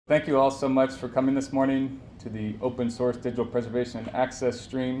Thank you all so much for coming this morning to the open source digital preservation and access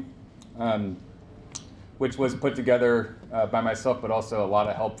stream, which was put together by myself, but also a lot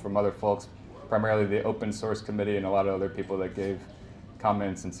of help from other folks, primarily the open source committee and a lot of other people that gave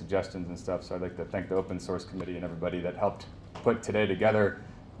comments and suggestions and stuff. So I'd like to thank the open source committee and everybody that helped put today together,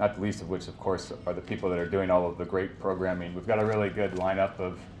 not the least of which, of course, are the people that are doing all of the great programming. We've got a really good lineup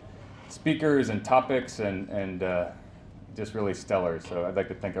of speakers and topics and just really stellar. So I'd like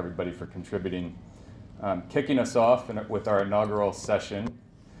to thank everybody for contributing. Kicking us off with our inaugural session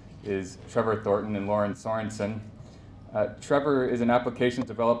is Trevor Thornton and Lauren Sorenson. Trevor is an applications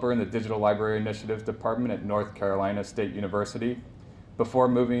developer in the Digital Library Initiatives Department at North Carolina State University. Before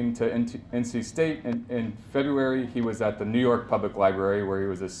moving to NC State in February, he was at the New York Public Library, where he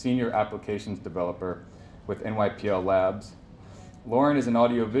was a senior applications developer with NYPL Labs. Lauren is an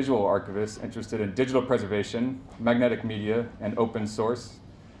audiovisual archivist interested in digital preservation, magnetic media, and open source.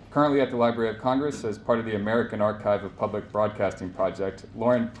 Currently at the Library of Congress as part of the American Archive of Public Broadcasting Project,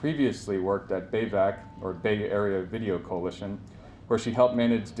 Lauren previously worked at BAVAC, or Bay Area Video Coalition, where she helped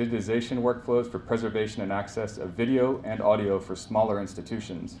manage digitization workflows for preservation and access of video and audio for smaller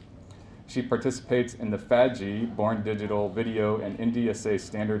institutions. She participates in the FADG, Born Digital Video and NDSA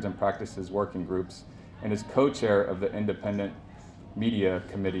Standards and Practices Working Groups, and is co-chair of the Independent Media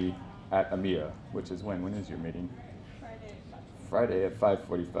Committee at AMIA, which is when? When is your meeting? Friday at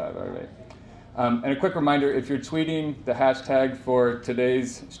 5:45, all right. And a quick reminder, if you're tweeting, the hashtag for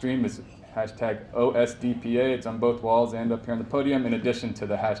today's stream is hashtag OSDPA. It's on both walls and up here on the podium, in addition to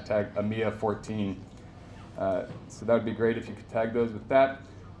the hashtag AMIA14. So that would be great if you could tag those with that.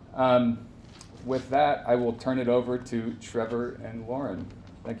 With that, I will turn it over to Trevor and Lauren.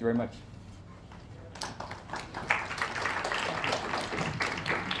 Thank you very much.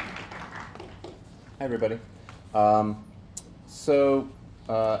 Hi, everybody.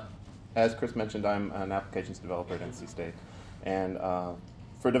 As Chris mentioned, I'm an applications developer at NC State. And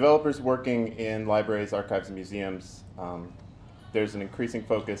for developers working in libraries, archives, and museums, there's an increasing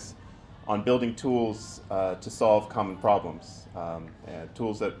focus on building tools to solve common problems,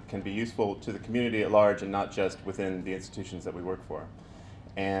 tools that can be useful to the community at large and not just within the institutions that we work for.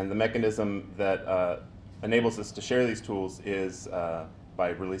 And the mechanism that enables us to share these tools is by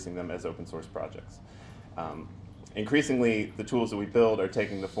releasing them as open source projects. Increasingly, the tools that we build are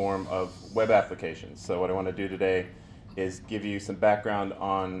taking the form of web applications. So what I want to do today is give you some background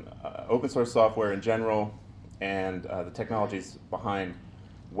on open source software in general and the technologies behind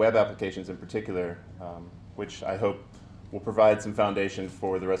web applications in particular, which I hope will provide some foundation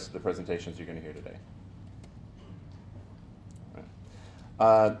for the rest of the presentations you're going to hear today.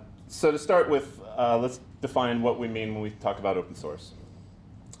 Right. So to start with, let's define what we mean when we talk about open source.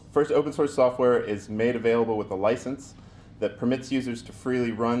 First, open source software is made available with a license that permits users to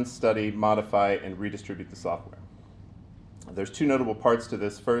freely run, study, modify, and redistribute the software. There's two notable parts to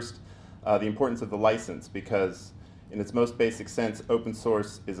this. First, the importance of the license, because in its most basic sense, open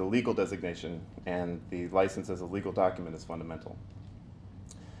source is a legal designation, and the license as a legal document is fundamental.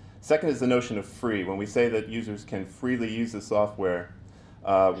 Second is the notion of free. When we say that users can freely use the software,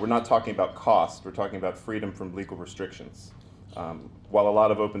 we're not talking about cost. We're talking about freedom from legal restrictions. While a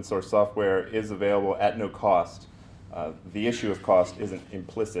lot of open source software is available at no cost, the issue of cost isn't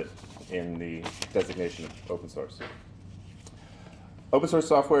implicit in the designation of open source. Open source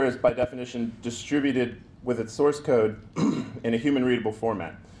software is by definition distributed with its source code in a human-readable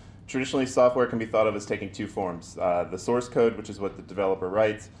format. Traditionally, software can be thought of as taking two forms. The source code, which is what the developer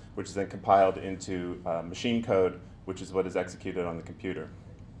writes, which is then compiled into machine code, which is what is executed on the computer.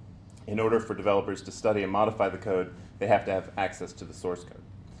 In order for developers to study and modify the code, they have to have access to the source code.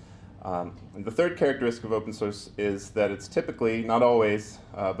 And the third characteristic of open source is that it's typically, not always,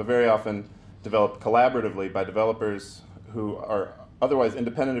 but very often, developed collaboratively by developers who are otherwise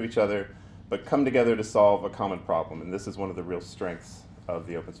independent of each other, but come together to solve a common problem. And this is one of the real strengths of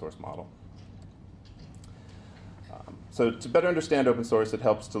the open source model. So to better understand open source, it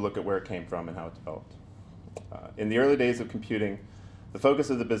helps to look at where it came from and how it developed. In the early days of computing, the focus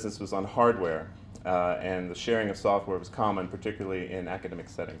of the business was on hardware, and the sharing of software was common, particularly in academic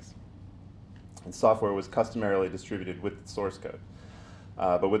settings. And software was customarily distributed with source code.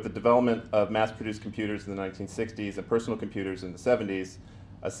 But with the development of mass-produced computers in the 1960s and personal computers in the 70s,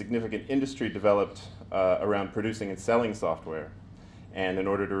 a significant industry developed around producing and selling software. And in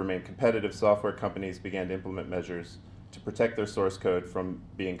order to remain competitive, software companies began to implement measures to protect their source code from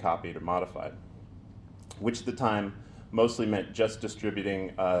being copied or modified, which at the time mostly meant just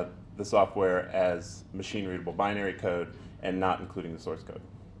distributing the software as machine-readable binary code and not including the source code.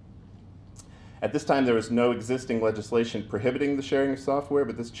 At this time, there was no existing legislation prohibiting the sharing of software,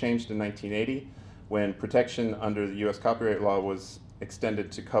 but this changed in 1980 when protection under the US copyright law was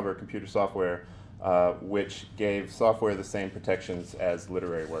extended to cover computer software, which gave software the same protections as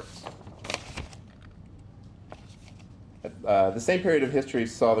literary works. The same period of history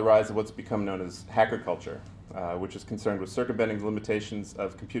saw the rise of what's become known as hacker culture, which is concerned with circumventing the limitations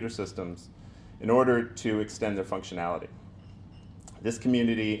of computer systems in order to extend their functionality. This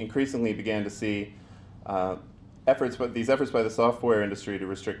community increasingly began to see these efforts by the software industry to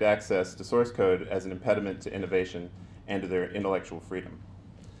restrict access to source code as an impediment to innovation and to their intellectual freedom.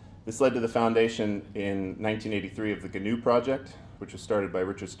 This led to the foundation in 1983 of the GNU project, which was started by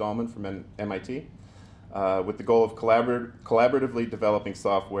Richard Stallman from MIT, with the goal of collaboratively developing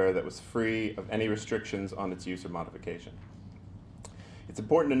software that was free of any restrictions on its use or modification. It's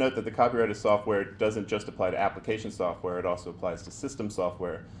important to note that the copyrighted software doesn't just apply to application software, it also applies to system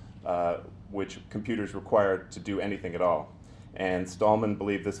software, which computers require to do anything at all. And Stallman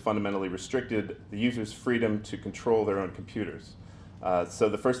believed this fundamentally restricted the user's freedom to control their own computers. So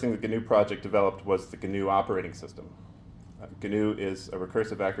the first thing the GNU project developed was the GNU operating system. GNU is a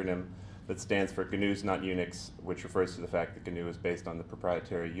recursive acronym that stands for GNU's Not Unix, which refers to the fact that GNU is based on the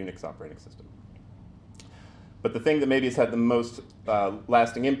proprietary Unix operating system. But the thing that maybe has had the most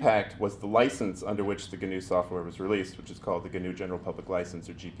lasting impact was the license under which the GNU software was released, which is called the GNU General Public License,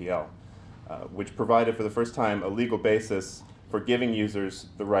 or GPL, which provided for the first time a legal basis for giving users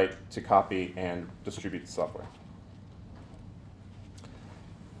the right to copy and distribute the software.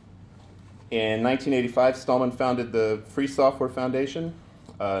 In 1985, Stallman founded the Free Software Foundation,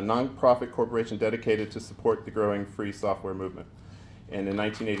 a nonprofit corporation dedicated to support the growing free software movement. And in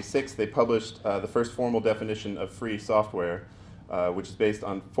 1986, they published the first formal definition of free software, which is based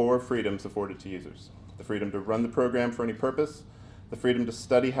on 4 freedoms afforded to users: the freedom to run the program for any purpose, the freedom to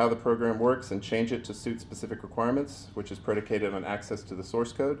study how the program works and change it to suit specific requirements, which is predicated on access to the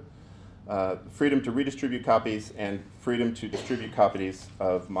source code, freedom to redistribute copies, and freedom to distribute copies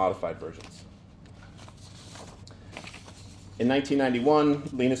of modified versions. In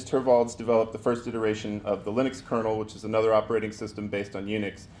 1991, Linus Torvalds developed the first iteration of the Linux kernel, which is another operating system based on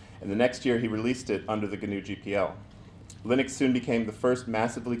Unix, and the next year he released it under the GNU GPL. Linux soon became the first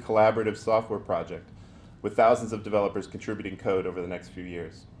massively collaborative software project, with thousands of developers contributing code over the next few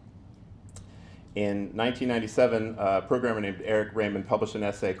years. In 1997, a programmer named Eric Raymond published an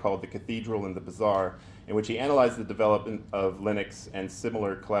essay called The Cathedral and the Bazaar, in which he analyzed the development of Linux and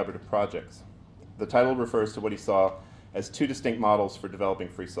similar collaborative projects. The title refers to what he saw as 2 distinct models for developing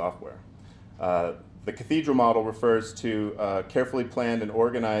free software. The cathedral model refers to a carefully planned and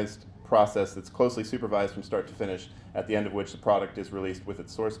organized process that's closely supervised from start to finish, at the end of which the product is released with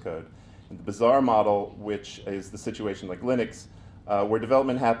its source code. And the bazaar model, which is the situation like Linux, where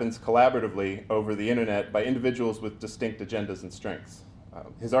development happens collaboratively over the internet by individuals with distinct agendas and strengths.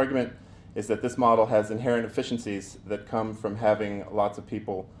 His argument is that this model has inherent efficiencies that come from having lots of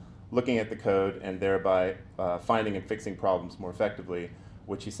people looking at the code and thereby finding and fixing problems more effectively,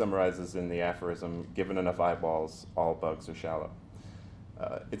 which he summarizes in the aphorism, "Given enough eyeballs, all bugs are shallow."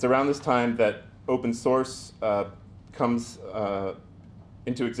 It's around this time that open source comes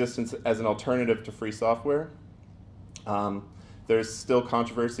into existence as an alternative to free software. There's still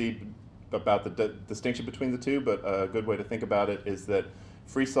controversy about the distinction between the two, but a good way to think about it is that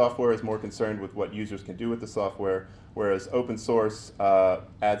free software is more concerned with what users can do with the software, whereas open source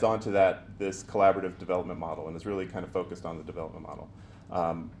adds on to that this collaborative development model and is really kind of focused on the development model.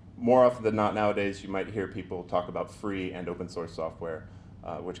 More often than not nowadays, you might hear people talk about free and open source software,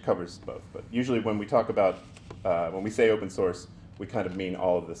 which covers both. But usually when we talk about, when we say open source, we kind of mean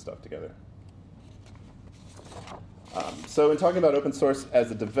all of this stuff together. So in talking about open source as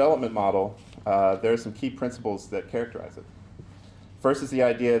a development model, there are some key principles that characterize it. First is the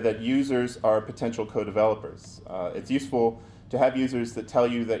idea that users are potential co-developers. It's useful to have users that tell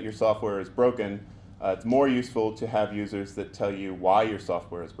you that your software is broken. It's more useful to have users that tell you why your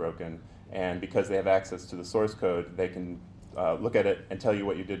software is broken, and because they have access to the source code, they can look at it and tell you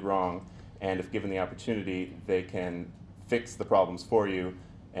what you did wrong, and if given the opportunity, they can fix the problems for you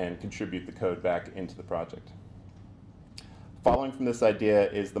and contribute the code back into the project. Following from this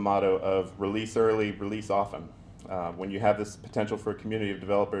idea is the motto of release early, release often. When you have this potential for a community of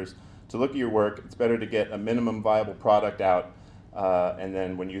developers to look at your work, it's better to get a minimum viable product out, and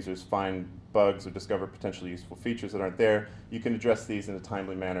then when users find bugs or discover potentially useful features that aren't there, you can address these in a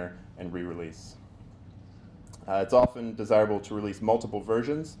timely manner and re-release. It's often desirable to release multiple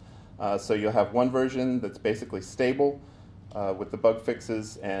versions, so you'll have one version that's basically stable with the bug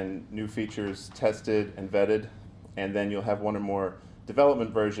fixes and new features tested and vetted, and then you'll have one or more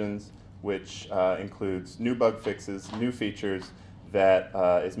development versions which includes new bug fixes, new features that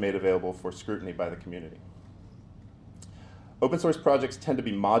is made available for scrutiny by the community. Open source projects tend to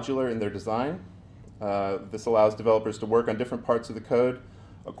be modular in their design. This allows developers to work on different parts of the code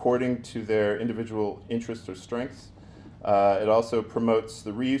according to their individual interests or strengths. It also promotes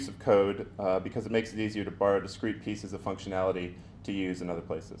the reuse of code because it makes it easier to borrow discrete pieces of functionality to use in other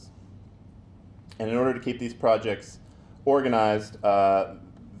places. And in order to keep these projects organized,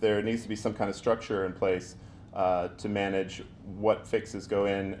 there needs to be some kind of structure in place to manage what fixes go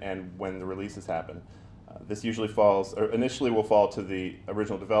in and when the releases happen. This usually falls, or initially will fall to the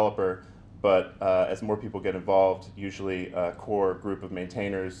original developer, but as more people get involved, usually a core group of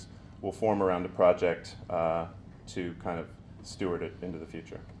maintainers will form around a project to kind of steward it into the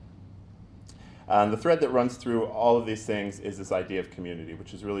future. The thread that runs through all of these things is this idea of community,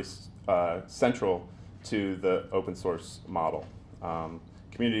 which is really central to the open source model.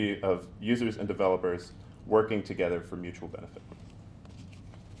 Community of users and developers working together for mutual benefit.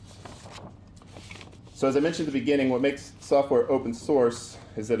 So as I mentioned at the beginning, what makes software open source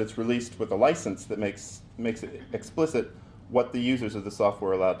is that it's released with a license that makes it explicit what the users of the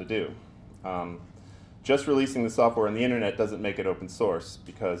software are allowed to do. Just releasing the software on the internet doesn't make it open source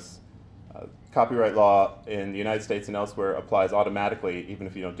because copyright law in the United States and elsewhere applies automatically even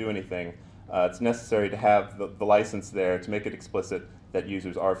if you don't do anything. It's necessary to have the license there to make it explicit that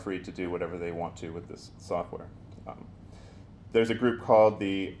users are free to do whatever they want to with this software. There's a group called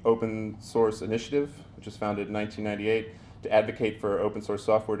the Open Source Initiative, which was founded in 1998 to advocate for open source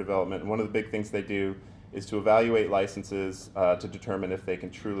software development. And one of the big things they do is to evaluate licenses to determine if they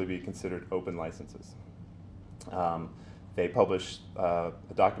can truly be considered open licenses. They published a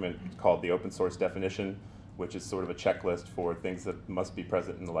document called the Open Source Definition, which is sort of a checklist for things that must be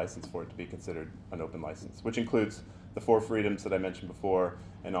present in the license for it to be considered an open license, which includes the 4 freedoms that I mentioned before,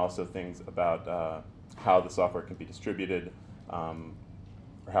 and also things about how the software can be distributed, or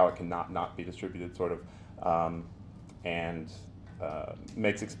how it can not be distributed, sort of, and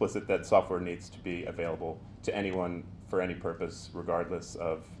makes explicit that software needs to be available to anyone for any purpose, regardless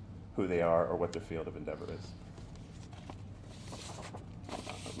of who they are or what their field of endeavor is.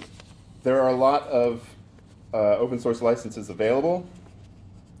 There are a lot of open source licenses available,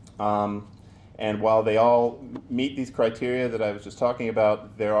 and while they all meet these criteria that I was just talking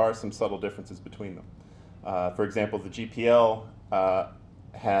about, there are some subtle differences between them. For example, the GPL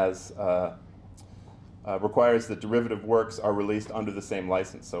requires that derivative works are released under the same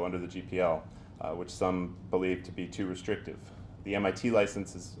license, so under the GPL, which some believe to be too restrictive. The MIT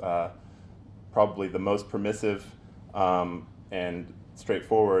license is probably the most permissive and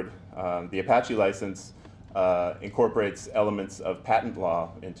straightforward. The Apache license incorporates elements of patent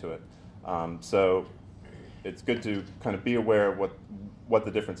law into it. So it's good to kind of be aware of what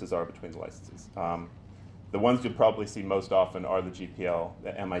the differences are between the licenses. The ones you'll probably see most often are the GPL,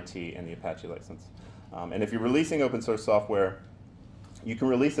 the MIT, and the Apache license. And if you're releasing open source software, you can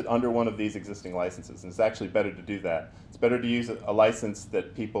release it under one of these existing licenses, and it's actually better to do that. It's better to use a license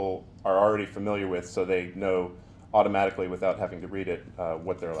that people are already familiar with so they know automatically without having to read it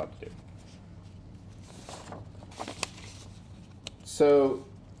what they're allowed to do. So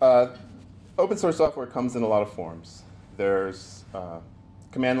open source software comes in a lot of forms. There's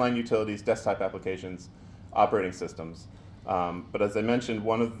command line utilities, desktop applications, operating systems. But as I mentioned,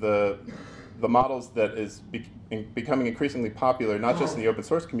 one of the models that is becoming increasingly popular, not just in the open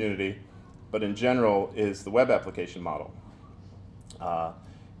source community, but in general, is the web application model.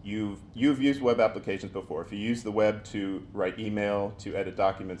 You've used web applications before. If you use the web to write email, to edit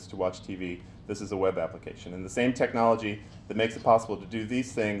documents, to watch TV, this is a web application. And the same technology that makes it possible to do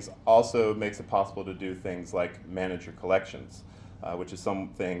these things also makes it possible to do things like manage your collections, which is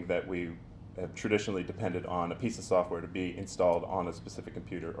something that we have traditionally depended on a piece of software to be installed on a specific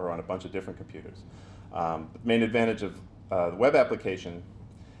computer or on a bunch of different computers. The main advantage of the web application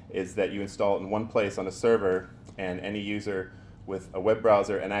is that you install it in one place on a server, and any user with a web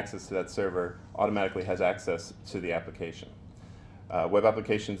browser and access to that server automatically has access to the application. Web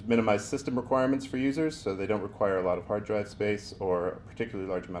applications minimize system requirements for users, so they don't require a lot of hard drive space or a particularly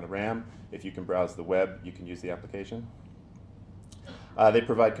large amount of RAM. If you can browse the web, you can use the application. They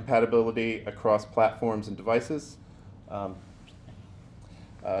provide compatibility across platforms and devices.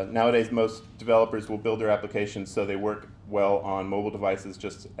 Nowadays, most developers will build their applications so they work well on mobile devices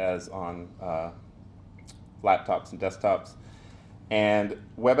just as on laptops and desktops. And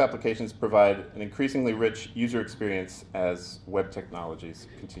web applications provide an increasingly rich user experience as web technologies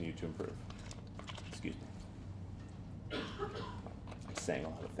continue to improve. Excuse me. I'm saying a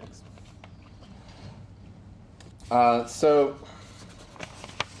lot of things. So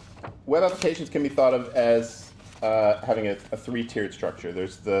web applications can be thought of as having a three-tiered structure.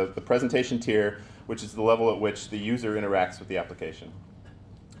 There's the presentation tier, which is the level at which the user interacts with the application.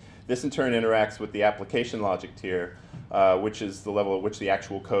 This in turn interacts with the application logic tier, which is the level at which the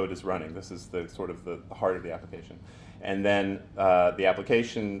actual code is running. This is the sort of the heart of the application. And then the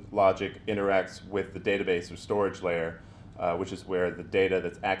application logic interacts with the database or storage layer, which is where the data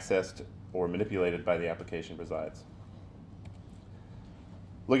that's accessed or manipulated by the application resides.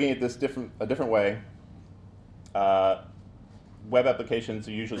 Looking at this a different way, web applications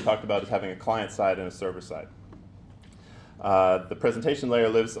are usually talked about as having a client side and a server side. The presentation layer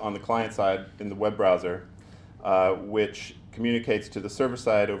lives on the client side in the web browser, which communicates to the server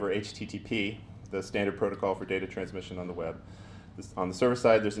side over HTTP, the standard protocol for data transmission on the web. On the server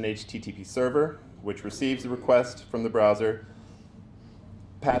side, there's an HTTP server, which receives the request from the browser,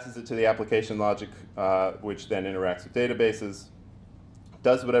 passes it to the application logic, which then interacts with databases,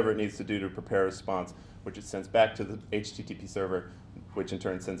 does whatever it needs to do to prepare a response, which it sends back to the HTTP server, which in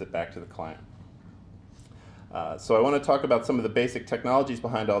turn sends it back to the client. So I want to talk about some of the basic technologies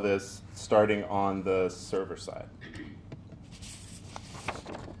behind all this, starting on the server side.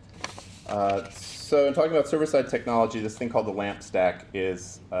 So in talking about server-side technology, this thing called the LAMP stack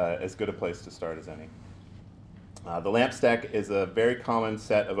is as good a place to start as any. The LAMP stack is a very common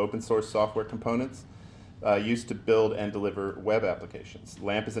set of open source software components used to build and deliver web applications.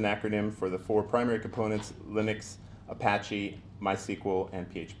 LAMP is an acronym for the four primary components: Linux, Apache, MySQL, and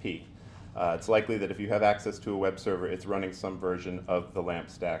PHP. It's likely that if you have access to a web server, it's running some version of the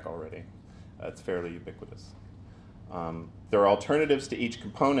LAMP stack already. It's fairly ubiquitous. There are alternatives to each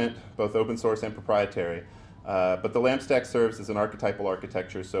component, both open source and proprietary, but the LAMP stack serves as an archetypal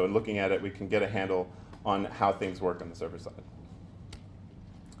architecture, so in looking at it, we can get a handle on how things work on the server side.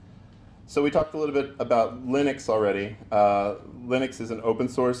 So we talked a little bit about Linux already. Linux is an open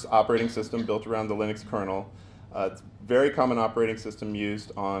source operating system built around the Linux kernel. It's a very common operating system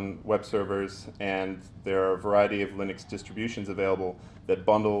used on web servers, and there are a variety of Linux distributions available that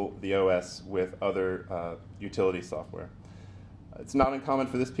bundle the OS with other utility software. It's not uncommon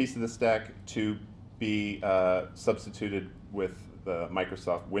for this piece of the stack to be substituted with the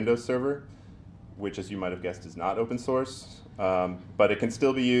Microsoft Windows Server, which, as you might have guessed, is not open source, but it can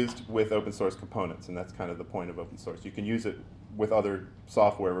still be used with open source components, and that's kind of the point of open source. You can use it with other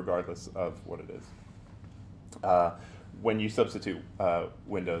software regardless of what it is. When you substitute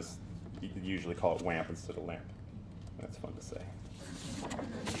Windows, you usually call it WAMP instead of LAMP. That's fun to say.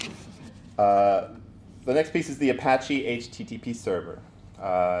 The next piece is the Apache HTTP server.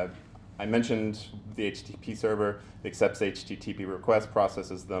 I mentioned the HTTP server. It accepts HTTP requests,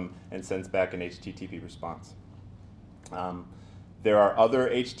 processes them, and sends back an HTTP response. There are other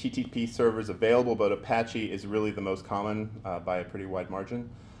HTTP servers available, but Apache is really the most common by a pretty wide margin.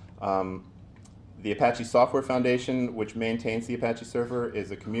 The Apache Software Foundation, which maintains the Apache server, is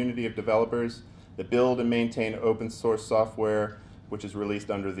a community of developers that build and maintain open source software, which is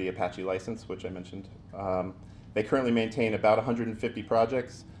released under the Apache license, which I mentioned. They currently maintain about 150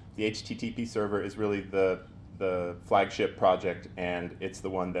 projects. The HTTP server is really the flagship project, and it's the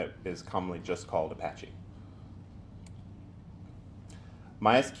one that is commonly just called Apache.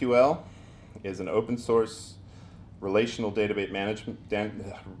 MySQL is an open source relational database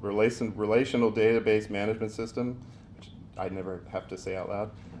management system, which I never have to say out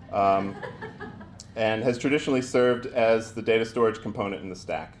loud, and has traditionally served as the data storage component in the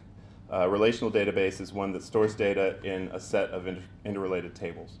stack. Relational database is one that stores data in a set of interrelated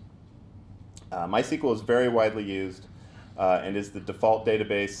tables. MySQL is very widely used and is the default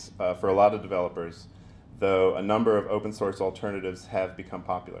database for a lot of developers, though a number of open source alternatives have become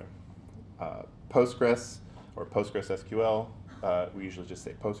popular. Postgres, or PostgreSQL, we usually just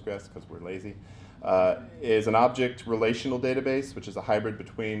say Postgres because we're lazy, is an object relational database, which is a hybrid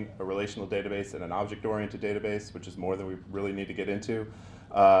between a relational database and an object-oriented database, which is more than we really need to get into.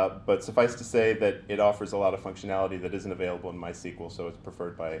 But suffice to say that it offers a lot of functionality that isn't available in MySQL, so it's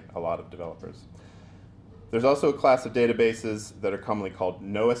preferred by a lot of developers. There's also a class of databases that are commonly called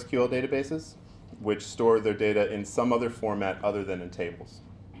NoSQL databases, which store their data in some other format other than in tables.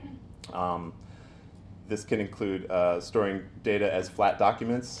 This can include storing data as flat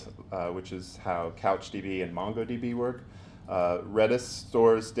documents, which is how CouchDB and MongoDB work. Redis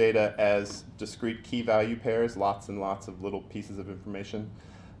stores data as discrete key value pairs, lots and lots of little pieces of information.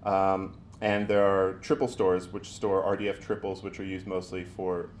 And there are triple stores, which store RDF triples, which are used mostly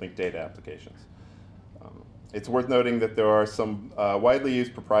for linked data applications. It's worth noting that there are some widely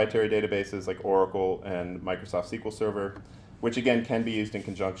used proprietary databases like Oracle and Microsoft SQL Server, which again can be used in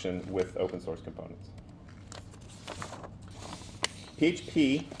conjunction with open source components.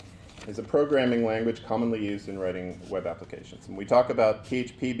 PHP is a programming language commonly used in writing web applications. When we talk about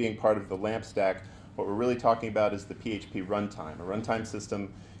PHP being part of the LAMP stack, what we're really talking about is the PHP runtime. A runtime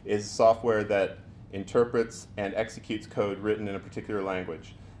system is software that interprets and executes code written in a particular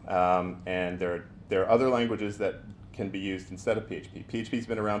language. And there are other languages that can be used instead of PHP. PHP's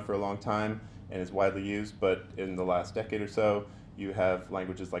been around for a long time and is widely used, but in the last decade or so, you have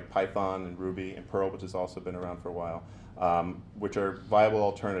languages like Python and Ruby and Perl, which has also been around for a while, which are viable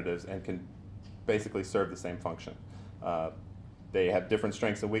alternatives and can basically serve the same function. They have different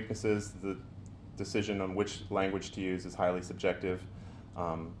strengths and weaknesses. The decision on which language to use is highly subjective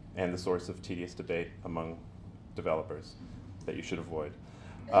and the source of tedious debate among developers that you should avoid.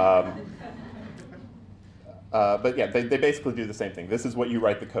 But yeah, they basically do the same thing. This is what you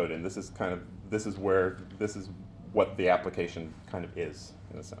write the code in. This is what the application kind of is,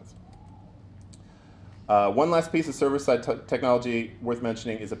 in a sense. One last piece of server-side technology worth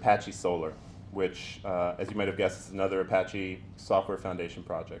mentioning is Apache Solr, which, as you might have guessed, is another Apache Software Foundation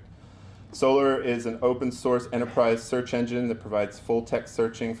project. Solr is an open source enterprise search engine that provides full text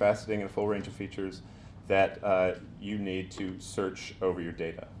searching, faceting, and a full range of features that you need to search over your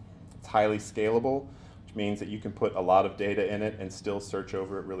data. It's highly scalable, which means that you can put a lot of data in it and still search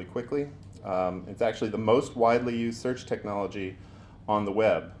over it really quickly. It's actually the most widely used search technology on the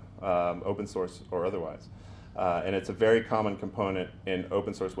web, open source or otherwise. And it's a very common component in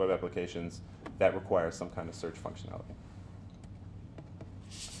open source web applications that requires some kind of search functionality.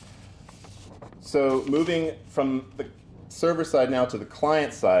 So moving from the server side now to the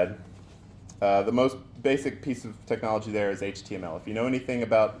client side, the most basic piece of technology there is HTML. If you know anything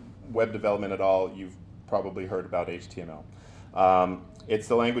about web development at all, you've probably heard about HTML. It's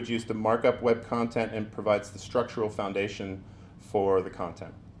the language used to mark up web content and provides the structural foundation for the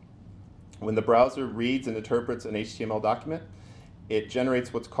content. When the browser reads and interprets an HTML document, it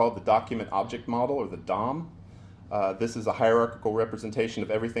generates what's called the document object model, or the DOM. This is a hierarchical representation of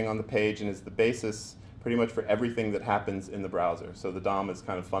everything on the page and is the basis pretty much for everything that happens in the browser. So the DOM is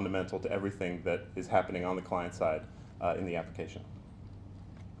kind of fundamental to everything that is happening on the client side in the application.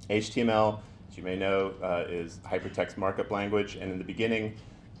 HTML, as you may know, is hypertext markup language, and in the beginning,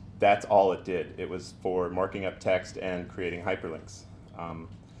 that's all it did. It was for marking up text and creating hyperlinks.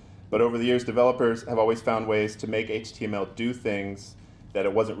 But over the years, developers have always found ways to make HTML do things that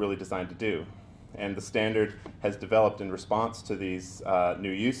it wasn't really designed to do. And the standard has developed in response to these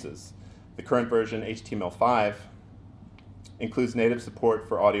new uses. The current version, HTML5, includes native support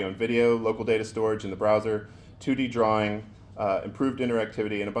for audio and video, local data storage in the browser, 2D drawing, improved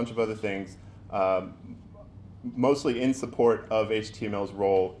interactivity, and a bunch of other things, mostly in support of HTML's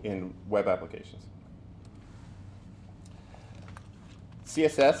role in web applications.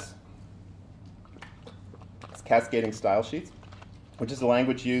 CSS is cascading style sheets, which is a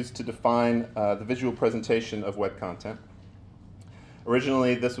language used to define the visual presentation of web content.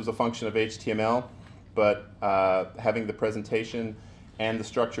 Originally, this was a function of HTML, but having the presentation and the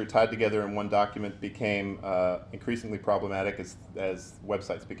structure tied together in one document became increasingly problematic as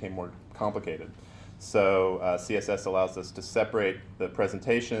websites became more complicated. So CSS allows us to separate the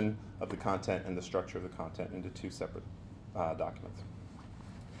presentation of the content and the structure of the content into two separate documents.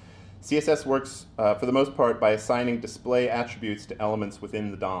 CSS works, for the most part, by assigning display attributes to elements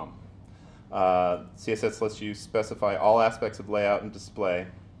within the DOM. CSS lets you specify all aspects of layout and display,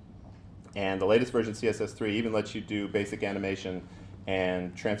 and the latest version, CSS3, even lets you do basic animation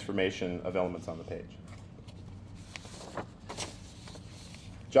and transformation of elements on the page.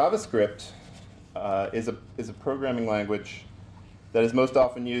 JavaScript is a programming language that is most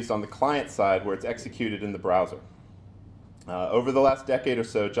often used on the client side, where it's executed in the browser. Over the last decade or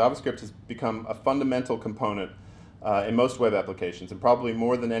so, JavaScript has become a fundamental component in most web applications, and probably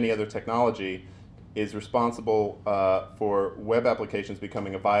more than any other technology is responsible for web applications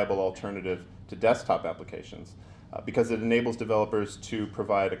becoming a viable alternative to desktop applications, because it enables developers to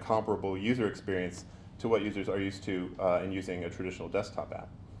provide a comparable user experience to what users are used to in using a traditional desktop app.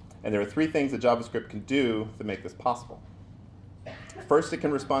 And there are three things that JavaScript can do that make this possible. First, it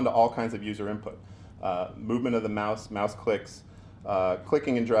can respond to all kinds of user input. Movement of the mouse, mouse clicks,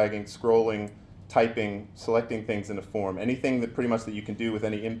 clicking and dragging, scrolling, typing, selecting things in a form, anything that pretty much that you can do with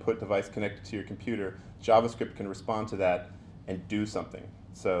any input device connected to your computer, JavaScript can respond to that and do something.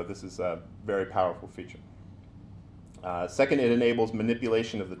 So this is a very powerful feature. Second, it enables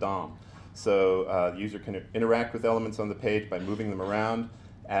manipulation of the DOM. So the user can interact with elements on the page by moving them around,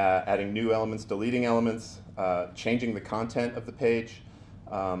 adding new elements, deleting elements, changing the content of the page,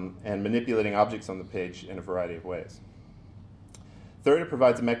 and manipulating objects on the page in a variety of ways. Third, it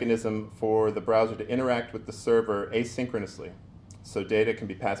provides a mechanism for the browser to interact with the server asynchronously. so data can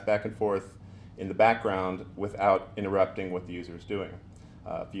be passed back and forth in the background without interrupting what the user is doing.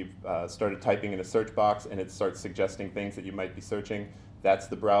 If you've started typing in a search box and it starts suggesting things that you might be searching, that's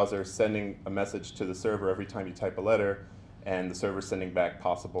the browser sending a message to the server every time you type a letter, and the server sending back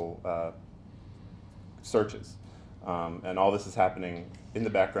possible searches. And all this is happening in the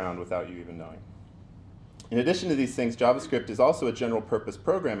background without you even knowing. In addition to these things, JavaScript is also a general purpose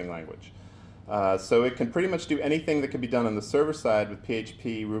programming language. So it can pretty much do anything that can be done on the server side with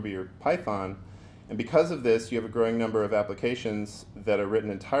PHP, Ruby, or Python. And because of this, you have a growing number of applications that are written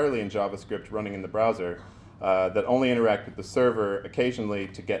entirely in JavaScript running in the browser that only interact with the server occasionally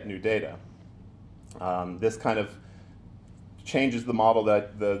to get new data. This kind of changes the model,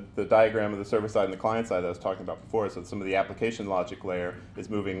 that the diagram of the server side and the client side that I was talking about before. So some of the application logic layer is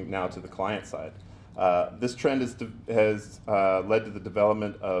moving now to the client side. This trend has led to the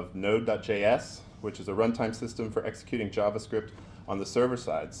development of Node.js, which is a runtime system for executing JavaScript on the server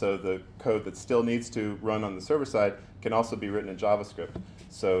side. So the code that still needs to run on the server side can also be written in JavaScript.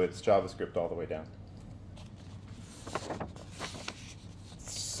 So it's JavaScript all the way down.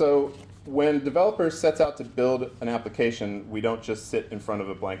 So when developers sets out to build an application, we don't just sit in front of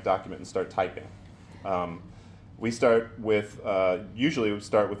a blank document and start typing. We start with, usually we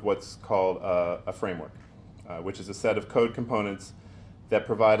start with what's called a framework, which is a set of code components that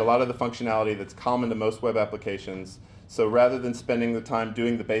provide a lot of the functionality that's common to most web applications. So rather than spending the time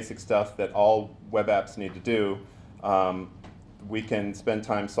doing the basic stuff that all web apps need to do, we can spend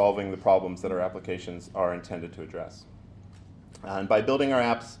time solving the problems that our applications are intended to address. And by building our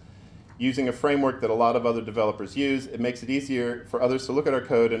apps using a framework that a lot of other developers use, it makes it easier for others to look at our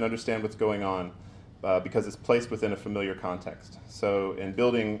code and understand what's going on because it's placed within a familiar context. So in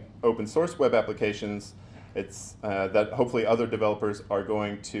building open source web applications, it's that hopefully other developers are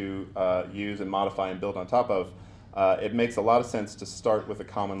going to use and modify and build on top of, it makes a lot of sense to start with a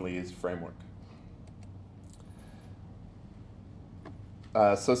commonly used framework.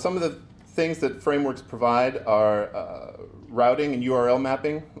 So some of the things that frameworks provide are routing and URL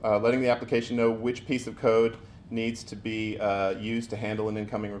mapping, letting the application know which piece of code needs to be used to handle an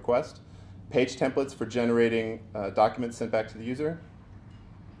incoming request, page templates for generating documents sent back to the user,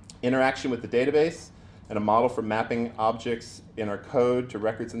 interaction with the database, and a model for mapping objects in our code to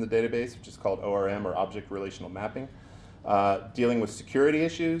records in the database, which is called ORM, or Object Relational Mapping, dealing with security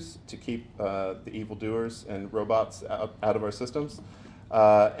issues to keep the evildoers and robots out of our systems,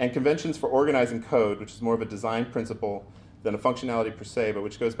 and conventions for organizing code, which is more of a design principle than a functionality per se, but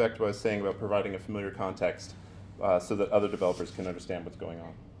which goes back to what I was saying about providing a familiar context so that other developers can understand what's going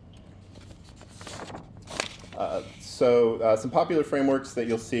on. Some popular frameworks that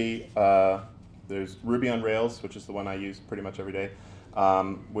you'll see, there's Ruby on Rails, which is the one I use pretty much every day,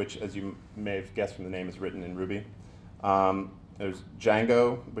 which, as you may have guessed from the name, is written in Ruby. There's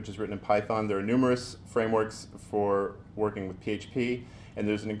Django, which is written in Python. There are numerous frameworks for working with PHP, and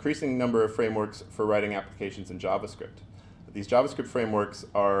there's an increasing number of frameworks for writing applications in JavaScript. These JavaScript frameworks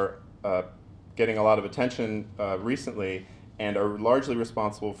are getting a lot of attention recently and are largely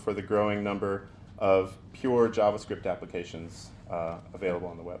responsible for the growing number of pure JavaScript applications available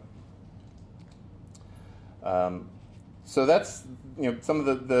on the web. So that's some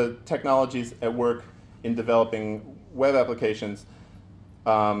of the technologies at work in developing web applications.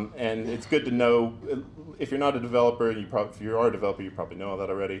 And it's good to know, if you're not a developer, if you are a developer, you probably know all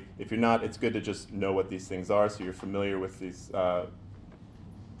that already. If you're not, it's good to just know what these things are so you're familiar with these,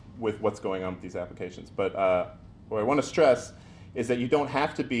 with what's going on with these applications. But what I want to stress is that you don't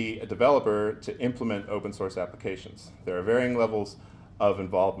have to be a developer to implement open source applications. There are varying levels of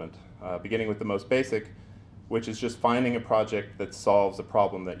involvement, beginning with the most basic, which is just finding a project that solves a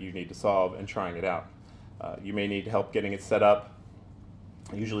problem that you need to solve and trying it out. You may need help getting it set up.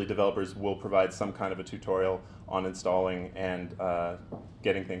 Usually developers will provide some kind of a tutorial on installing and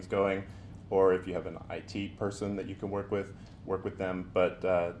getting things going. Or if you have an IT person that you can work with them.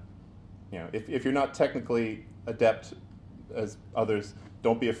 But if you're not technically adept as others,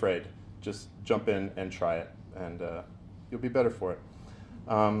 don't be afraid. Just jump in and try it, and you'll be better for it.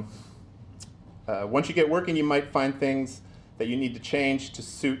 Once you get working, you might find things that you need to change to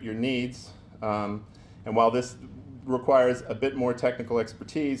suit your needs. And while this requires a bit more technical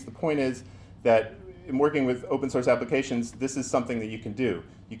expertise, the point is that in working with open source applications, this is something that you can do.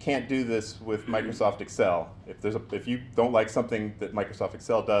 You can't do this with Microsoft Excel. If you don't like something that Microsoft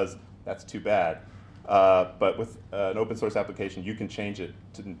Excel does, that's too bad. But with an open source application, you can change it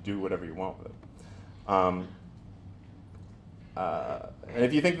to do whatever you want with it. And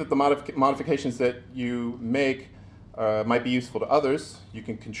if you think that the modifications that you make might be useful to others, you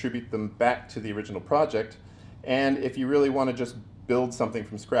can contribute them back to the original project. And if you really want to just build something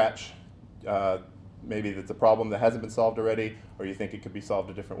from scratch, maybe that's a problem that hasn't been solved already, or you think it could be solved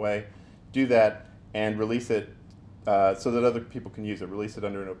a different way, do that and release it so that other people can use it. Release it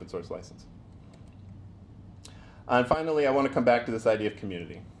under an open source license. And finally, I want to come back to this idea of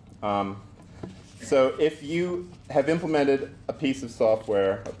community. So if you have implemented a piece of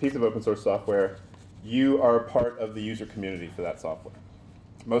software, a piece of open source software, you are part of the user community for that software.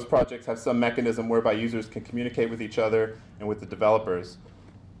 Most projects have some mechanism whereby users can communicate with each other and with the developers,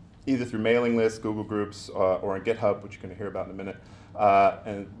 either through mailing lists, Google Groups, or on GitHub, which you're going to hear about in a minute.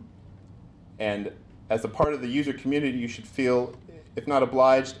 And as a part of the user community, you should feel, if not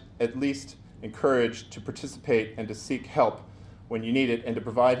obliged, at least encouraged to participate and to seek help when you need it, and to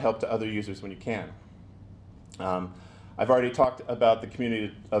provide help to other users when you can. I've already talked about the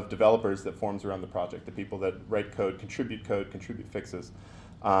community of developers that forms around the project, the people that write code, contribute fixes.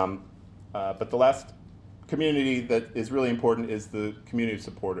 But the last community that is really important is the community of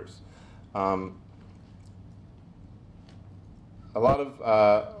supporters. A lot of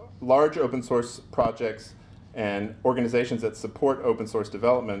large open source projects and organizations that support open source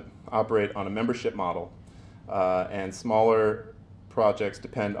development operate on a membership model, and smaller projects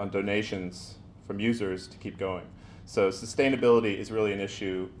depend on donations from users to keep going. So sustainability is really an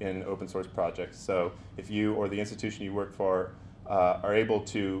issue in open source projects. So if you or the institution you work for are able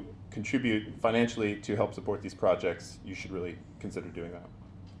to contribute financially to help support these projects, you should really consider doing that.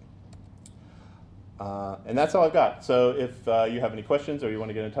 And that's all I've got. So if you have any questions or you want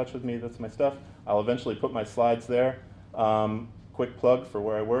to get in touch with me, that's my stuff. I'll eventually put my slides there. Quick plug for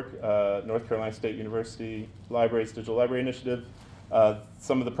where I work, North Carolina State University Libraries Digital Library Initiative.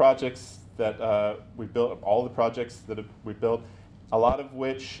 Some of the projects that we've built, all the projects that we've built, a lot of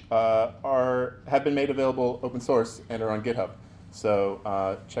which have been made available open source and are on GitHub.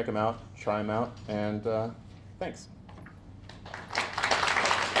 So check them out, try them out, and thanks.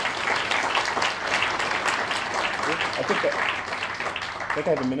 I think I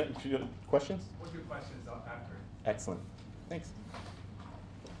have a minute. If you have questions? We'll do questions after. Excellent. Thanks.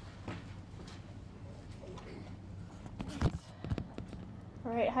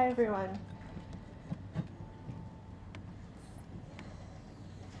 All right, hi everyone.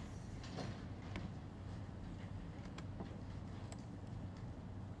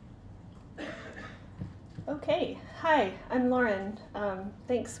 Okay, hi, I'm Lauren.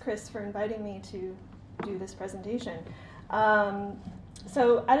 Thanks, Chris, for inviting me to do this presentation.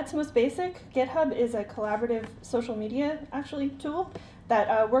 So at its most basic, GitHub is a collaborative social media, tool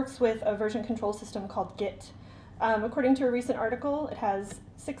that works with a version control system called Git. According to a recent article, it has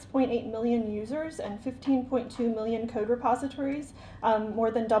 6.8 million users and 15.2 million code repositories,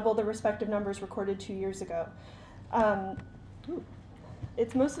 more than double the respective numbers recorded 2 years ago.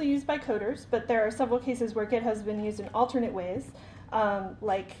 It's mostly used by coders, but there are several cases where Git has been used in alternate ways,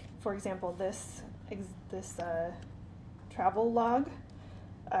 like, for example, this travel log,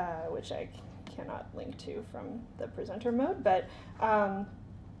 which I cannot link to from the presenter mode, but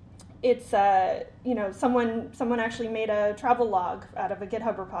it's someone actually made a travel log out of a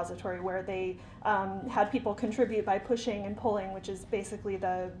GitHub repository where they had people contribute by pushing and pulling, which is basically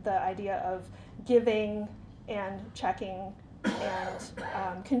the idea of giving and checking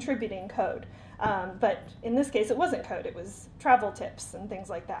and contributing code. But in this case, it wasn't code. It was travel tips and things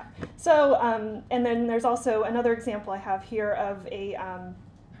like that. So, and then there's also another example I have here of a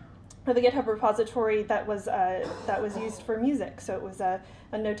GitHub repository that was used for music. So it was a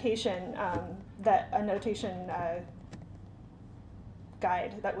notation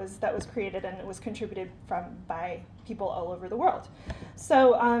guide that was created, and it was contributed by people all over the world.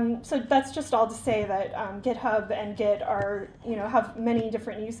 So so that's just all to say that GitHub and Git are have many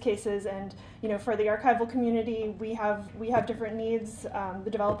different use cases, and for the archival community we have different needs. The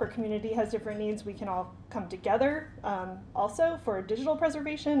developer community has different needs. We can all come together also for digital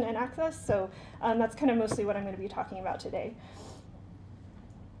preservation and access. So that's kind of mostly what I'm going to be talking about today.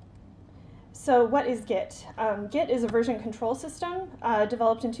 So what is Git? Git is a version control system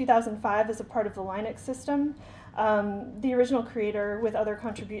developed in 2005 as a part of the Linux system. The original creator, with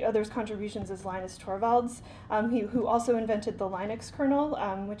others' contributions, is Linus Torvalds, who also invented the Linux kernel,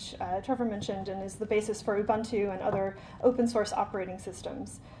 which Trevor mentioned, and is the basis for Ubuntu and other open source operating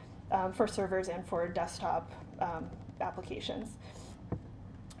systems for servers and for desktop applications.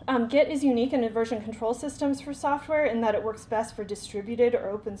 Git is unique in version control systems for software in that it works best for distributed or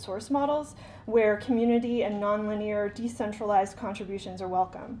open source models where community and nonlinear decentralized contributions are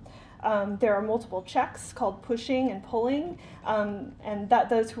welcome. There are multiple checks called pushing and pulling, and that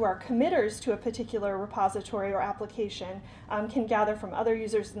those who are committers to a particular repository or application can gather from other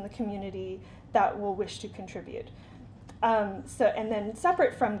users in the community that will wish to contribute. And then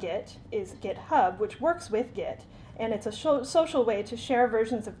separate from Git is GitHub, which works with Git, and it's a social way to share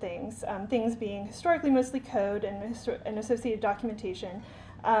versions of things, things being historically mostly code and associated documentation,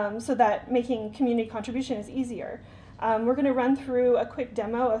 so that making community contribution is easier. We're going to run through a quick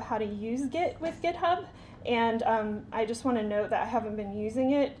demo of how to use Git with GitHub, and I just want to note that I haven't been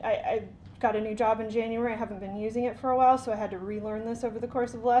using it. I got a new job in January. I haven't been using it for a while, so I had to relearn this over the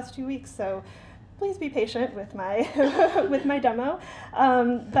course of the last 2 weeks. So please be patient with my with my demo.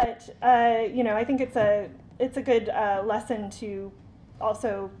 I think it's a good lesson to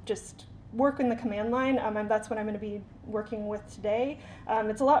also just work in the command line. And that's what I'm going to be working with today.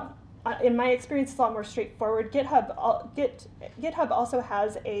 It's a lot. In my experience, it's a lot more straightforward. GitHub also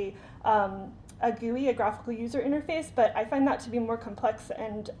has a GUI, a graphical user interface, but I find that to be more complex,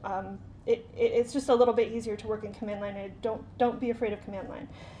 and it's just a little bit easier to work in command line. Don't be afraid of command line.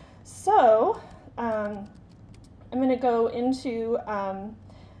 So I'm going to go into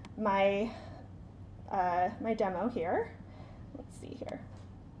my demo here. Let's see here.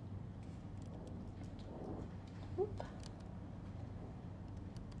 Oop.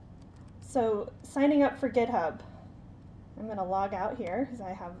 So signing up for GitHub. I'm going to log out here because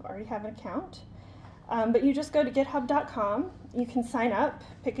I already have an account. But you just go to github.com. You can sign up,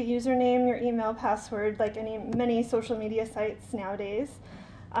 pick a username, your email, password, like many social media sites nowadays.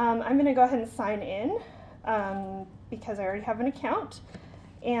 I'm going to go ahead and sign in because I already have an account,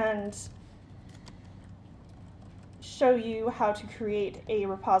 and show you how to create a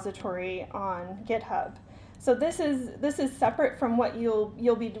repository on GitHub. So this is separate from what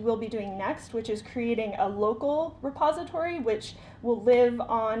we'll be doing next, which is creating a local repository which will live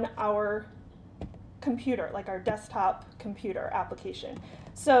on our computer, like our desktop computer application.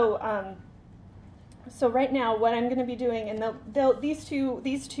 So right now, what I'm going to be doing, and these two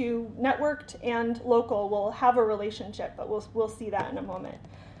networked and local will have a relationship, but we'll see that in a moment.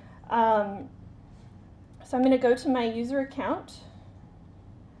 So I'm going to go to my user account.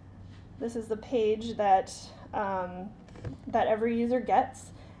 This is the page that every user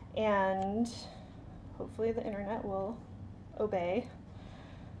gets, and hopefully the internet will obey.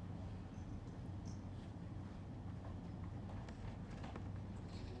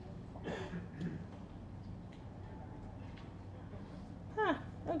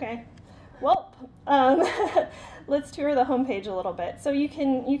 Okay, well, let's tour the homepage a little bit. So you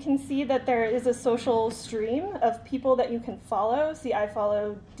can see that there is a social stream of people that you can follow. See, I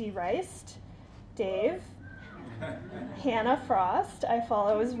follow D. Reist, Dave, Hannah Frost, I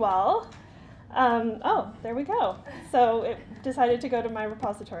follow as well. Oh, there we go. So it decided to go to my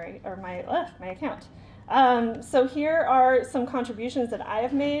repository, or my account. So here are some contributions that I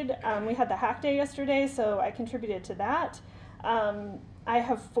have made. We had the hack day yesterday, so I contributed to that. I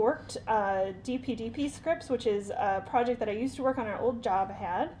have forked DPDP scripts, which is a project that I used to work on an old job I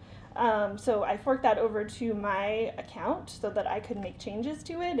had. So I forked that over to my account so that I could make changes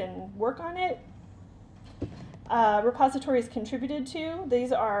to it and work on it. Repositories contributed to.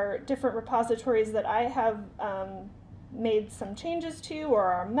 These are different repositories that I have made some changes to or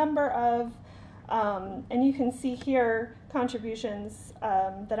are a member of. And you can see here contributions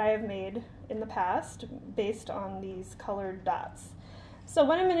that I have made in the past based on these colored dots. So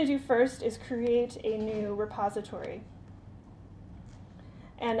what I'm going to do first is create a new repository.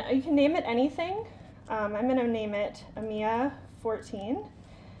 And you can name it anything. I'm going to name it AMIA 14.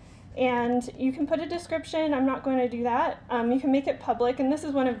 And you can put a description. I'm not going to do that. You can make it public. And this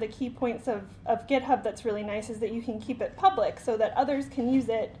is one of the key points of GitHub that's really nice, is that you can keep it public so that others can use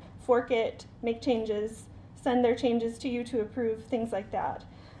it, fork it, make changes, send their changes to you to approve, things like that.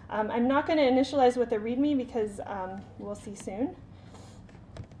 I'm not going to initialize with a README because we'll see soon.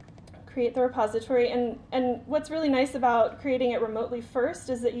 Create the repository, and what's really nice about creating it remotely first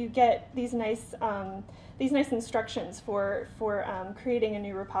is that you get these nice instructions for creating a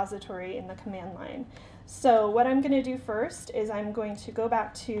new repository in the command line. So what I'm going to do first is I'm going to go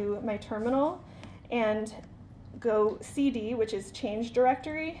back to my terminal and go cd, which is change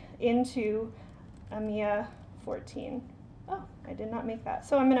directory, into AMIA 14. Oh, I did not make that.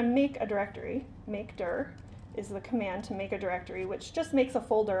 So I'm going to make a directory. Make dir is the command to make a directory, which just makes a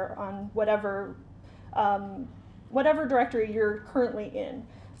folder on whatever directory you're currently in.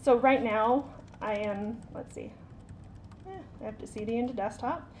 So right now I am, let's see, I have to cd into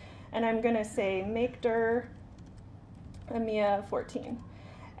desktop, and I'm going to say make dir AMIA 14.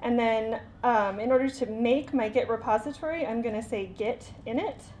 And then in order to make my Git repository, I'm going to say git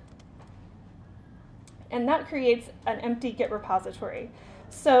init. And that creates an empty Git repository.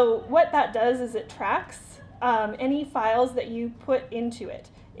 So what that does is it tracks any files that you put into it.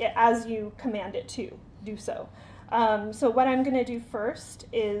 as you command it to do so. So what I'm going to do first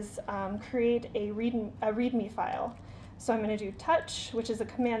is create a README file. So I'm going to do touch, which is a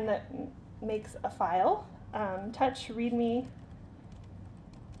command that makes a file, touch readme.md.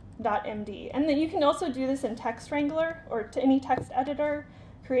 And then you can also do this in Text Wrangler or to any text editor,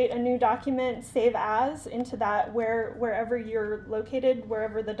 create a new document, save as into that wherever you're located,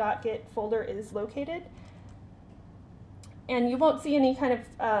 wherever the .git folder is located. And you won't see any kind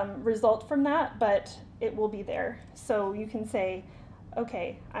of result from that, but it will be there. So you can say,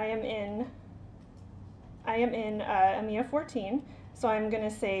 okay, I am in AMIA 14, so I'm going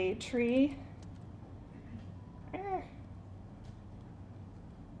to say tree. AMIA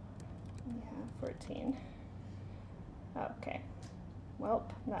 14. Okay. Well,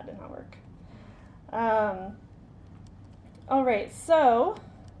 that did not work. All right, so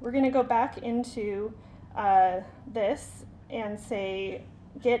we're going to go back into this and say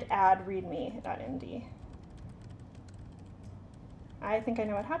git add readme.md. I think I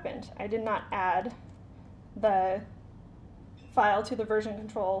know what happened. I did not add the file to the version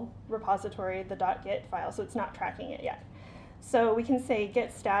control repository, the .git file, so it's not tracking it yet. So we can say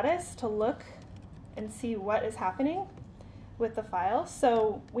git status to look and see what is happening with the file.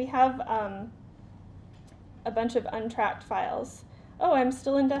 So we have a bunch of untracked files. Oh, I'm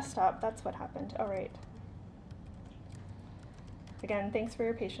still in desktop. That's what happened. All right. Again, thanks for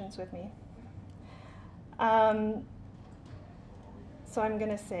your patience with me. So I'm going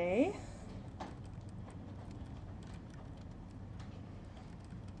to say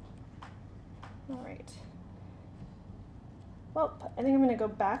all right. Well, I think I'm going to go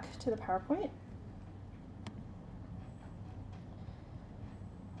back to the PowerPoint.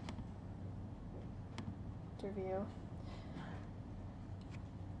 Review.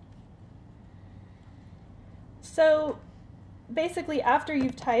 So basically, after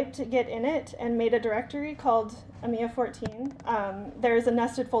you've typed git init and made a directory called AMIA 14, there's a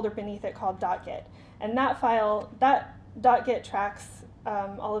nested folder beneath it called .git, and that file, that .git tracks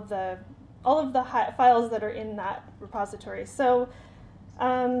all of the files that are in that repository. So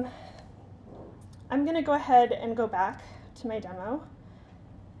I'm going to go ahead and go back to my demo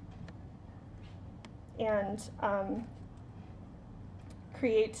and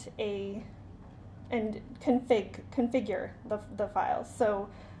create and configure the files. So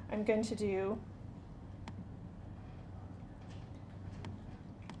I'm going to do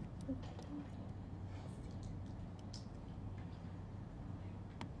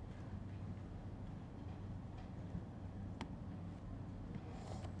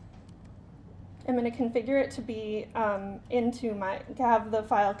I'm going to configure it to be to have the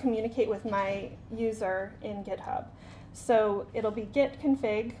file communicate with my user in GitHub. So it'll be git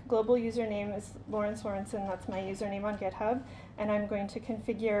config, global username is Lauren Sorenson, that's my username on GitHub, and I'm going to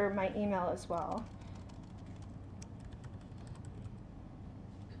configure my email as well.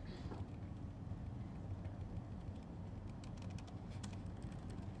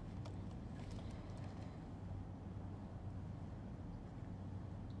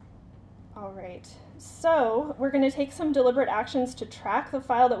 All right, so we're going to take some deliberate actions to track the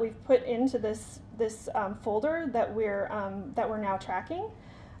file that we've put into this folder that we're now tracking,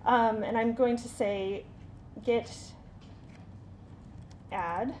 and I'm going to say git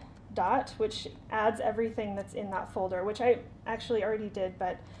add dot, which adds everything that's in that folder, which I actually already did,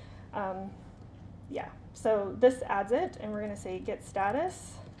 but yeah. So this adds it, and we're going to say git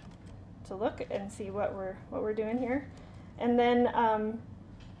status to look and see what we're doing here, and then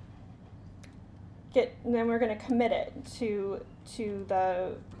we're going to commit it to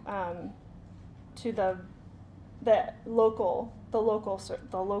the local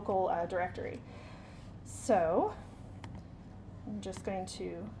directory. So I'm just going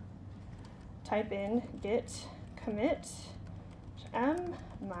to type in git commit m,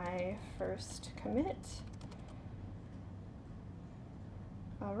 my first commit.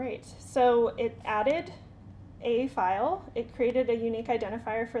 All right, so it added a file. It created a unique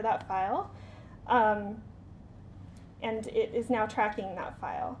identifier for that file. And it is now tracking that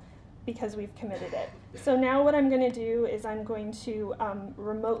file because we've committed it. So now what I'm going to do is I'm going to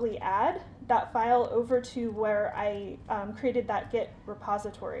remotely add that file over to where I created that Git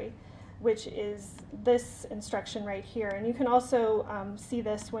repository, which is this instruction right here. And you can also see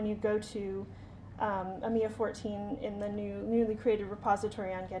this when you go to AMIA 14 in the newly created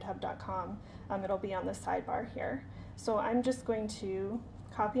repository on github.com. It'll be on the sidebar here. So I'm just going to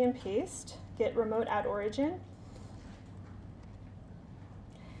copy and paste git remote add origin.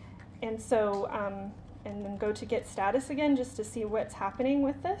 And so, and then go to git status again just to see what's happening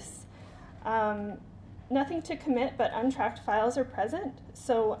with this. nothing to commit, but untracked files are present.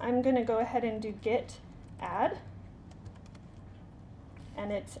 So I'm going to go ahead and do git add,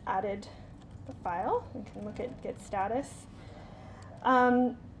 and it's added the file. We can look at git status.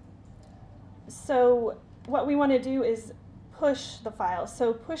 So what we want to do is push the file.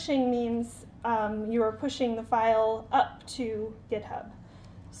 So pushing means you are pushing the file up to GitHub.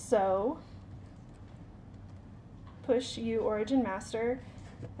 So push u origin master,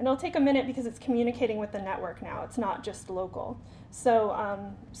 and it'll take a minute because it's communicating with the network now. It's not just local. So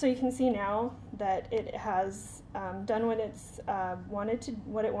so you can see now that it has done what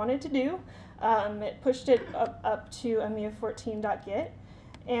it wanted to do. It pushed it up to AMIA 14.git,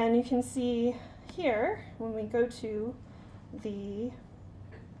 and you can see here when we go to the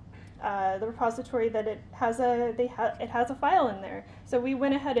repository that it has a file in there. So we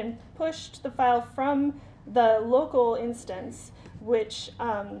went ahead and pushed the file from the local instance, which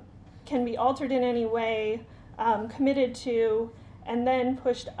can be altered in any way, committed to, and then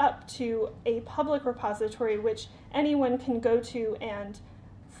pushed up to a public repository which anyone can go to and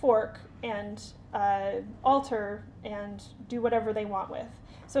fork and alter and do whatever they want with.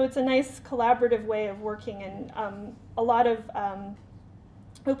 So it's a nice collaborative way of working, and a lot of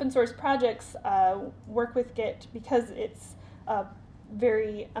open source projects work with Git because it's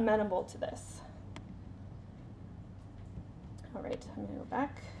very amenable to this. All right, I'm going to go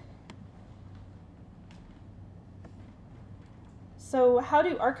back. So how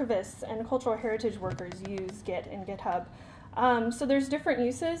do archivists and cultural heritage workers use Git and GitHub? So there's different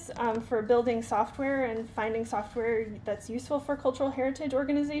uses for building software and finding software that's useful for cultural heritage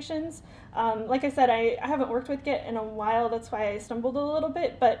organizations. Like I said, I haven't worked with Git in a while, that's why I stumbled a little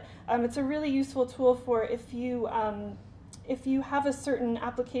bit, but it's a really useful tool for if you have a certain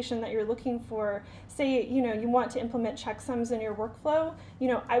application that you're looking for, say you want to implement checksums in your workflow,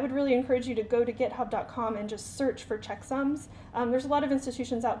 I would really encourage you to go to github.com and just search for checksums. There's a lot of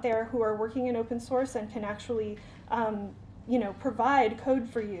institutions out there who are working in open source and can actually provide code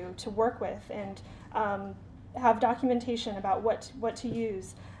for you to work with and have documentation about what to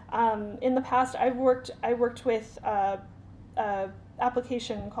use. In the past, I worked with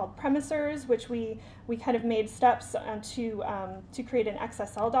application called Premisers, which we kind of made steps to create an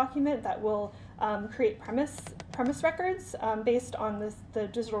XSL document that will create premise records based on the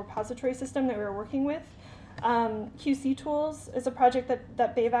digital repository system that we were working with. QC Tools is a project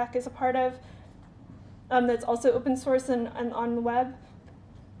that BAVAC is a part of that's also open source and on the web.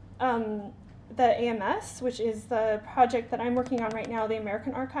 The AMS, which is the project that I'm working on right now, the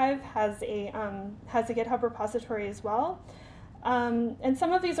American Archive, has a GitHub repository as well. And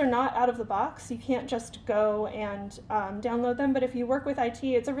some of these are not out of the box. You can't just go and download them, but if you work with IT,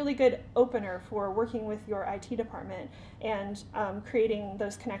 it's a really good opener for working with your IT department and creating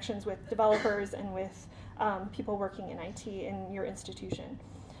those connections with developers and with people working in IT in your institution.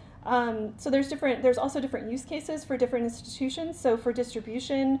 So there's also different use cases for different institutions. So for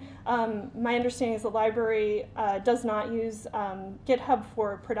distribution, my understanding is the library does not use GitHub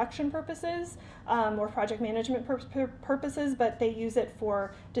for production purposes or project management purposes, but they use it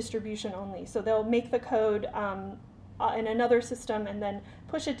for distribution only. So they'll make the code in another system and then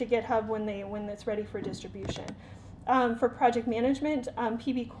push it to GitHub when it's ready for distribution. For project management,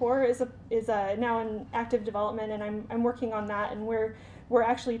 PB Core is now in active development, and I'm working on that, and we're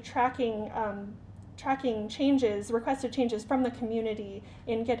actually tracking changes, requested changes from the community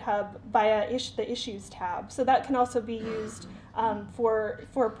in GitHub via the Issues tab. So that can also be used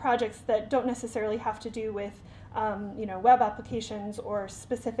for projects that don't necessarily have to do with web applications or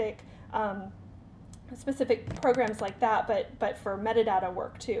specific programs like that, but for metadata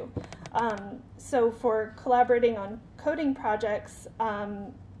work too. So for collaborating on coding projects,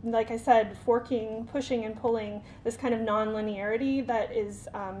 like I said, forking, pushing, and pulling, this kind of non-linearity that is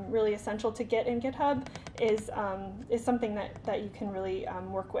really essential to Git and GitHub is something that you can really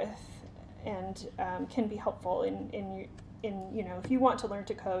work with and can be helpful in if you want to learn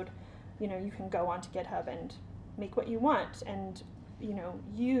to code, you can go onto GitHub and make what you want and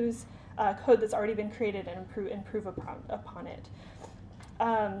use code that's already been created and improve upon it.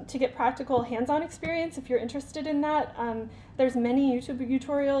 To get practical hands-on experience, if you're interested in that, there's many YouTube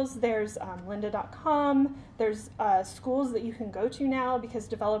tutorials. There's lynda.com. There's schools that you can go to now because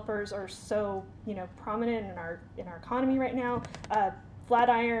developers are so prominent in our economy right now.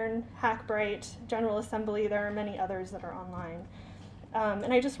 Flatiron, Hackbright, General Assembly. There are many others that are online.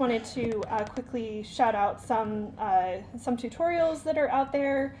 And I just wanted to quickly shout out some tutorials that are out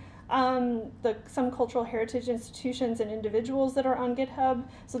there. Some cultural heritage institutions and individuals that are on GitHub.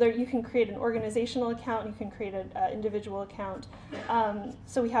 So there you can create an organizational account, you can create an individual account.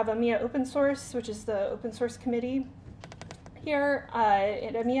 So we have AMIA Open Source, which is the open source committee here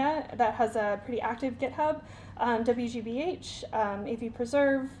at AMIA that has a pretty active GitHub. WGBH, AV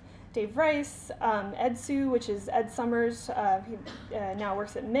Preserve, Dave Rice, EdSu, which is Ed Summers, he now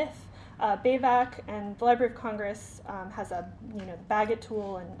works at Myth, BAVAC, and the Library of Congress has a the Baggett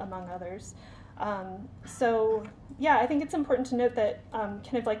tool, and among others. So yeah, I think it's important to note that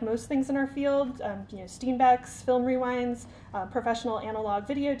kind of like most things in our field, Steenbecks, film rewinds, professional analog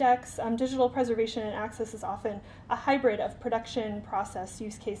video decks, digital preservation and access is often a hybrid of production, process,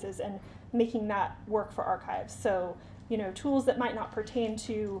 use cases, and making that work for archives. So tools that might not pertain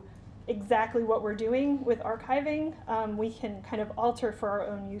to exactly what we're doing with archiving, we can kind of alter for our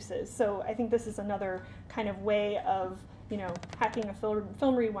own uses. So I think this is another kind of way of hacking a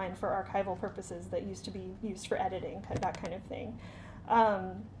film rewind for archival purposes that used to be used for editing, that kind of thing.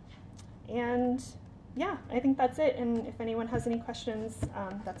 And yeah, I think that's it. And if anyone has any questions,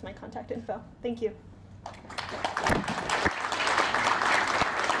 that's my contact info. Thank you.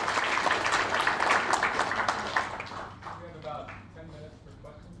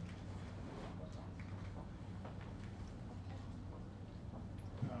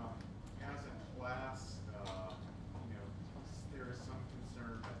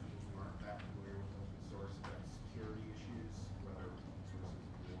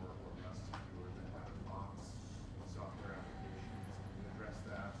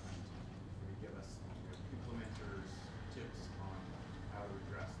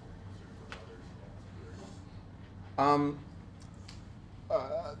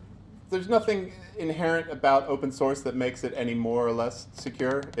 There's nothing inherent about open source that makes it any more or less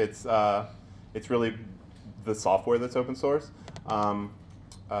secure. It's really the software that's open source.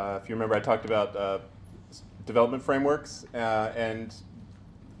 If you remember, I talked about development frameworks, and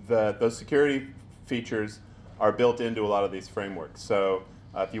those security features are built into a lot of these frameworks. So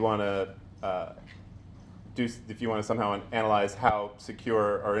if you want to somehow analyze how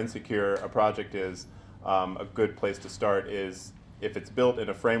secure or insecure a project is, a good place to start is if it's built in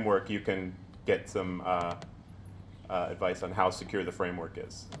a framework, you can get some advice on how secure the framework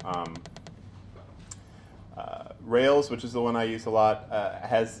is. Rails, which is the one I use a lot,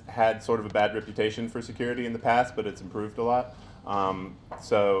 has had sort of a bad reputation for security in the past, but it's improved a lot.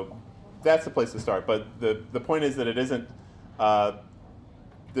 So that's the place to start. But the point is that it isn't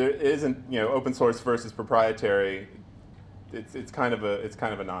there isn't open source versus proprietary. It's kind of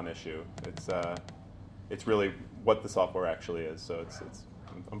a non-issue. It's really what the software actually is. So it's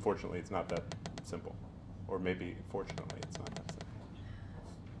unfortunately it's not that simple, or maybe fortunately it's not that simple.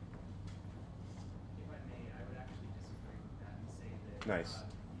 If I may, I would actually disagree with that and say that Nice.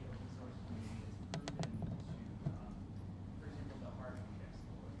 The open source community has proven to, for example, the hard index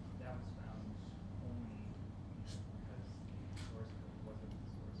exploit that was found only because the source code was open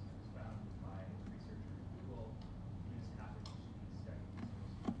source. It was found by a researcher at Google. He just happened to be studying the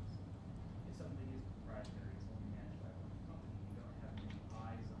source code. If something is proprietary, it's only managed by one company. You don't have many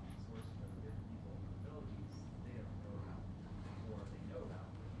eyes on the source code. There are people with abilities they don't know about, or they know about,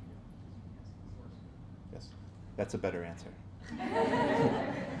 but they don't use against the source code. Yes, that's a better answer. Is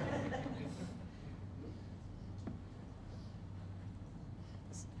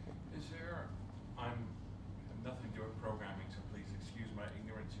there, I have nothing to do with programming, so please excuse my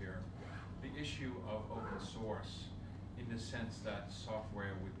ignorance here. The issue of open source in the sense that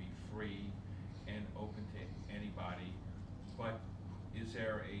software would be free and open to anybody, but is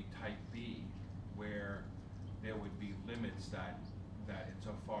there a type B where there would be limits that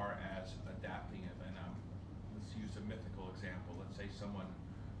insofar as adapting it, and let's use a mythical example. Let's say someone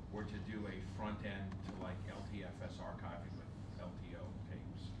were to do a front end to like LTFS archiving with LTO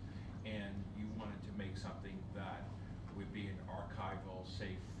tapes, and you wanted to make something that would be an archival,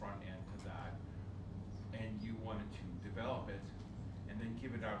 safe front end to that, and you wanted to develop it and then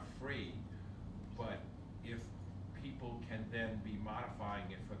give it out free, but if people can then be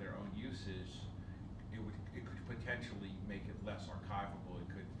modifying it for their own uses, it could potentially make it less archivable.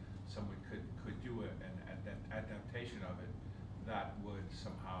 Someone could do an adaptation of it that would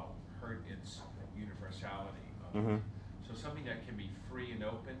somehow hurt its universality. So something that can be free and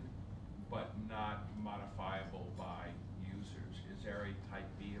open, but not modifiable by users. Is there a type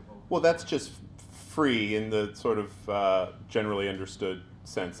B of open? Well, that's just free in the sort of generally understood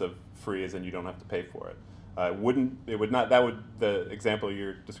sense of free, as in you don't have to pay for it. The example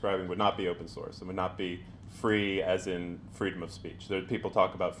you're describing would not be open source. It would not be free as in freedom of speech. People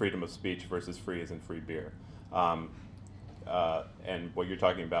talk about freedom of speech versus free as in free beer. and what you're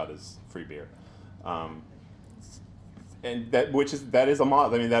talking about is free beer. And that is a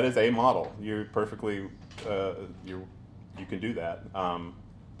model. I mean, that is a model. You're perfectly you can do that,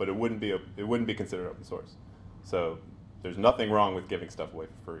 but it wouldn't be considered open source. So there's nothing wrong with giving stuff away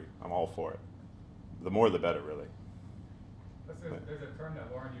for free. I'm all for it. The more, the better, really. There's a term that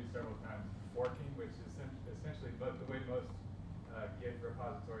Lauren used several times, forking, which is essentially the way most Git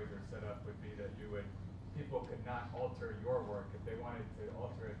repositories are set up would be that people could not alter your work. If they wanted to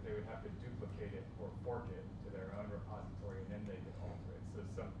alter it, they would have to duplicate it or fork it to their own repository, and then they could alter it.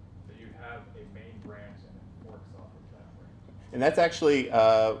 So you have a main branch and it forks off of that branch. And that's actually,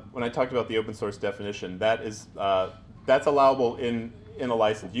 when I talked about the open source definition, that's allowable in a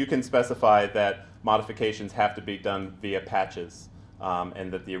license. You can specify that modifications have to be done via patches,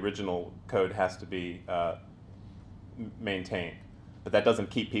 and that the original code has to be maintained. But that doesn't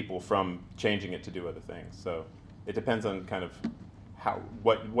keep people from changing it to do other things. So it depends on kind of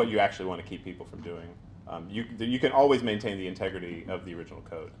what you actually want to keep people from doing. You can always maintain the integrity of the original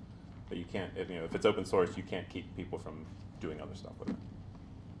code, but you can't. If it's open source, you can't keep people from doing other stuff with it.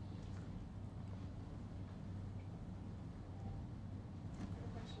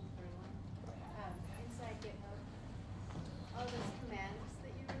 Question for Lauren. Inside GitHub, all those commands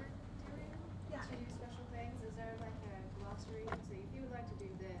that you were doing to do special things, is there like a glossary? So if you would like to do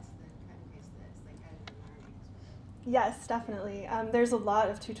this, then cut and paste this, like how do you learn? Yes, definitely. There's a lot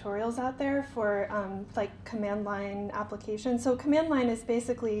of tutorials out there for like command line applications. So command line is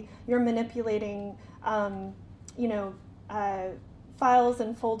basically you're manipulating, files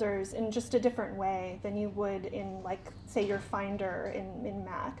and folders in just a different way than you would in, like, say, your Finder in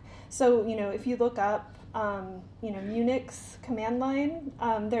Mac. So, if you look up, Unix command line,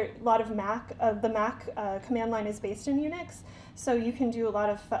 there a lot of the Mac command line is based in Unix. So you can do a lot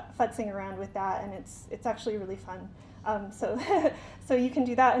of futzing around with that, and it's actually really fun. So you can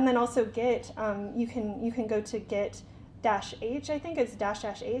do that, and then also Git. You can go to Git-H, I think it's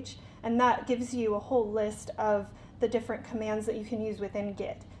 --H, and that gives you a whole list of the different commands that you can use within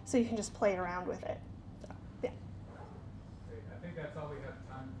Git. So you can just play around with it. So, yeah. Great. I think that's all we have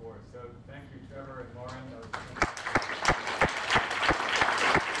time for. So thank you, Trevor and Lauren.